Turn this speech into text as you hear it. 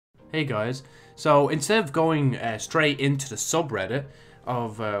Hey guys, so instead of going straight into the subreddit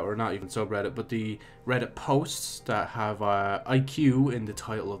of, or not even subreddit, but the Reddit posts that have IQ in the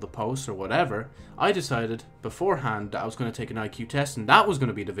title of the post or whatever, I decided beforehand that I was going to take an IQ test and that was going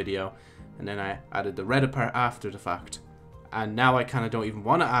to be the video, and then I added the Reddit part after the fact. And now I kind of don't even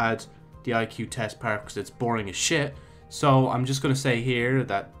want to add the IQ test part because it's boring as shit. So I'm just going to say here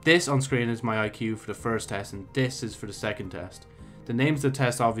that this on screen is my IQ for the first test and this is for the second test. The names of the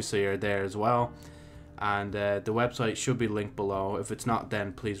tests obviously are there as well, and the website should be linked below. If it's not,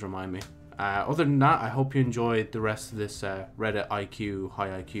 then please remind me. Other than that, I hope you enjoyed the rest of this Reddit IQ,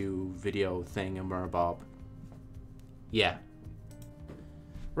 high IQ video thing and Bob. Yeah.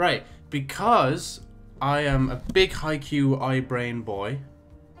 Right, because I am a big high IQ iBrain boy.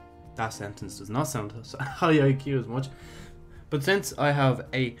 That sentence does not sound high IQ as much. But since I have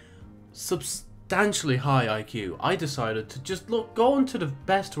a substantially high IQ, I decided to just go into the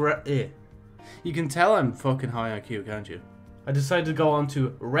best You can tell I'm fucking high IQ, can't you? I decided to go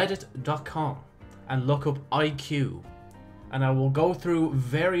onto reddit.com and look up IQ. And I will go through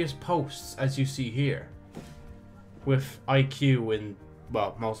various posts as you see here. With IQ in,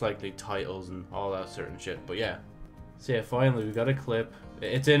 well, most likely titles and all that certain shit. But yeah. So yeah, finally we got a clip.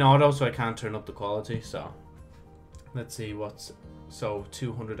 It's in auto so I can't turn up the quality, so. Let's see what's so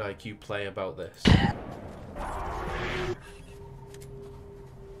 200 IQ play about this.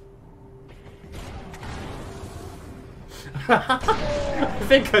 I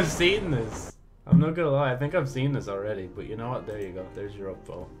think I've seen this. I'm not gonna lie, I think I've seen this already, but you know what? There you go. There's your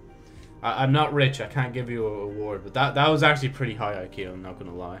upvote. I'm not rich, I can't give you an award, but that was actually pretty high IQ, I'm not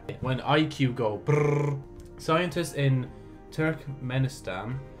gonna lie. When IQ go brrr, scientists in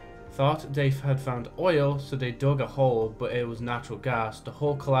Turkmenistan thought they had found oil, so they dug a hole, but it was natural gas. The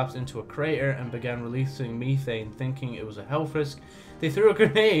hole collapsed into a crater and began releasing methane, thinking it was a health risk. They threw a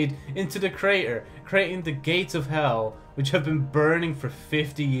grenade into the crater, creating the gates of hell, which have been burning for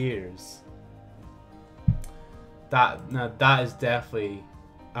 50 years. That is definitely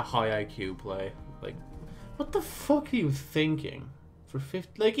a high IQ play. Like, what the fuck are you thinking? For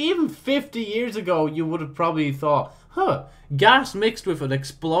 50, like even 50 years ago, you would have probably thought, huh, gas mixed with an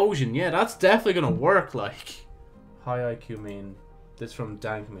explosion. Yeah, that's definitely gonna work. Like, high IQ meme. This from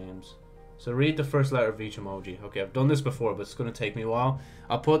Dank Memes. So read the first letter of each emoji. Okay, I've done this before, but it's gonna take me a while.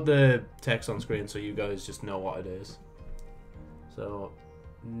 I'll put the text on screen so you guys just know what it is. So,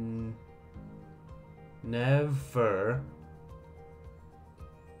 never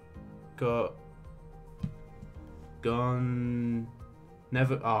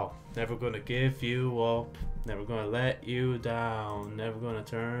never gonna give you up, never gonna let you down, never gonna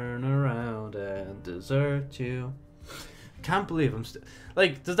turn around and desert you. Can't believe I'm still,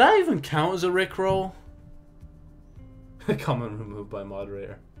 like, does that even count as a Rickroll? Comment removed by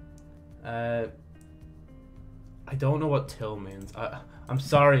moderator. I don't know what till means. I'm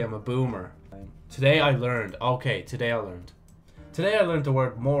sorry, I'm a boomer. Today I learned the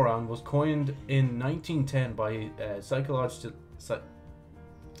word moron was coined in 1910 by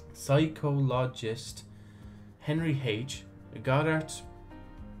psychologist Henry H. Goddard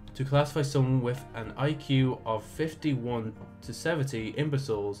to classify someone with an IQ of 51 to 70.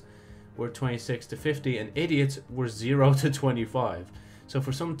 Imbeciles were 26 to 50 and idiots were 0 to 25. So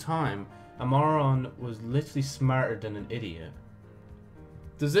for some time, a moron was literally smarter than an idiot.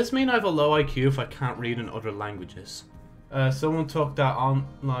 Does this mean I have a low IQ if I can't read in other languages? Someone took that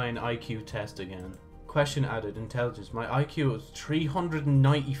online IQ test again. Question added, intelligence. My IQ is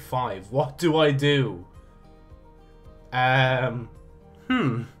 395. What do I do?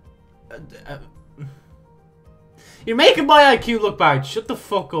 You're making my IQ look bad. Shut the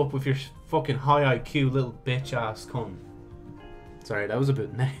fuck up with your fucking high IQ, little bitch ass cunt. Sorry, that was a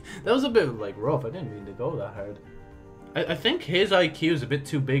bit like rough. I didn't mean to go that hard. I think his IQ is a bit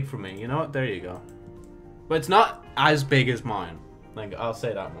too big for me. You know what? There you go. But it's not as big as mine. Like, I'll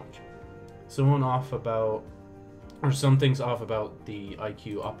say that much. Something's off about the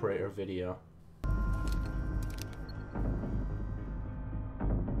IQ operator video.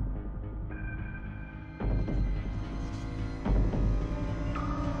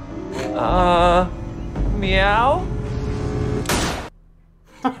 Meow?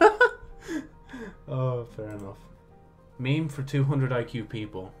 Oh, fair enough. Meme for 200 IQ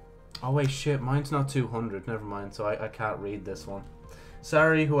people. Oh wait, shit, mine's not 200, never mind, so I can't read this one.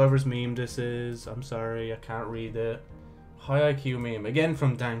 Sorry, whoever's meme this is, I'm sorry, I can't read it. High IQ meme, again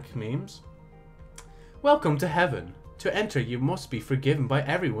from Dank Memes. Welcome to heaven. To enter, you must be forgiven by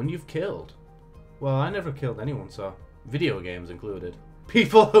everyone you've killed. Well, I never killed anyone, so video games included.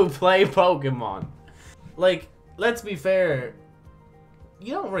 People who play Pokemon. Like, let's be fair,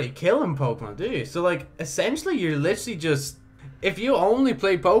 you don't really kill in Pokemon, do you? So like, essentially, you're literally just. If you only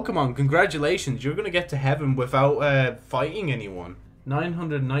play Pokemon, congratulations, you're gonna get to heaven without fighting anyone.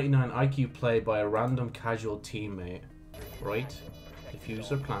 999 IQ play by a random casual teammate. Right.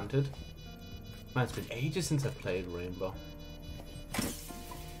 Diffuser planted. Man, it's been ages since I've played Rainbow.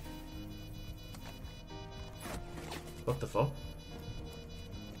 What the fuck?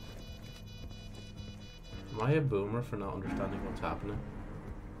 Am I a boomer for not understanding what's happening?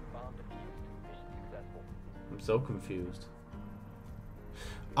 I'm so confused.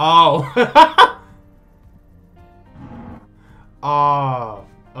 Oh! Oh!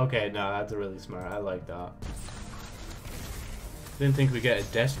 Okay, no, that's really smart. I like that. Didn't think we'd get a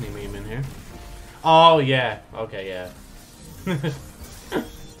Destiny meme in here. Oh, yeah. Okay, yeah.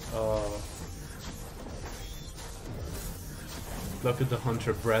 Oh. Look at the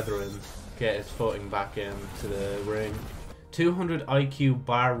Hunter Brethren get his footing back into the ring. 200 IQ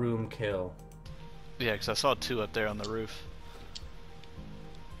barroom kill. Yeah, because I saw 2 up there on the roof.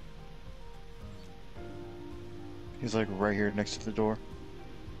 He's like right here next to the door.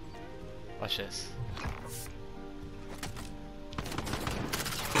 Watch this.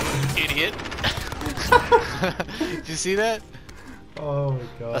 Idiot. Did you see that? Oh my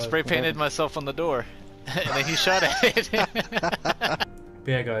god. I spray painted myself on the door. And then he shot at it. But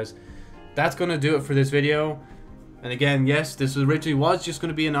yeah, guys, that's gonna do it for this video. And again, yes, this originally was just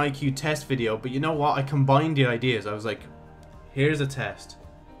gonna be an IQ test video, but you know what? I combined the ideas. I was like, here's a test,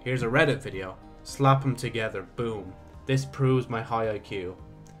 here's a Reddit video, slap them together, boom. This proves my high IQ.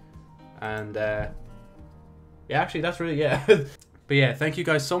 And yeah, actually, that's really But yeah, thank you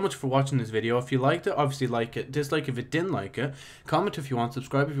guys so much for watching this video. If you liked it, obviously like it. Dislike if it didn't like it. Comment if you want,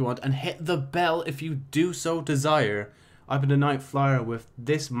 subscribe if you want, and hit the bell if you do so desire. I've been a Night Flyer with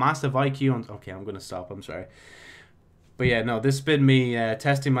this massive IQ on... Okay, I'm going to stop. I'm sorry. But yeah, no, this has been me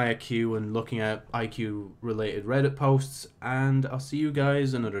testing my IQ and looking at IQ-related Reddit posts. And I'll see you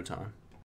guys another time.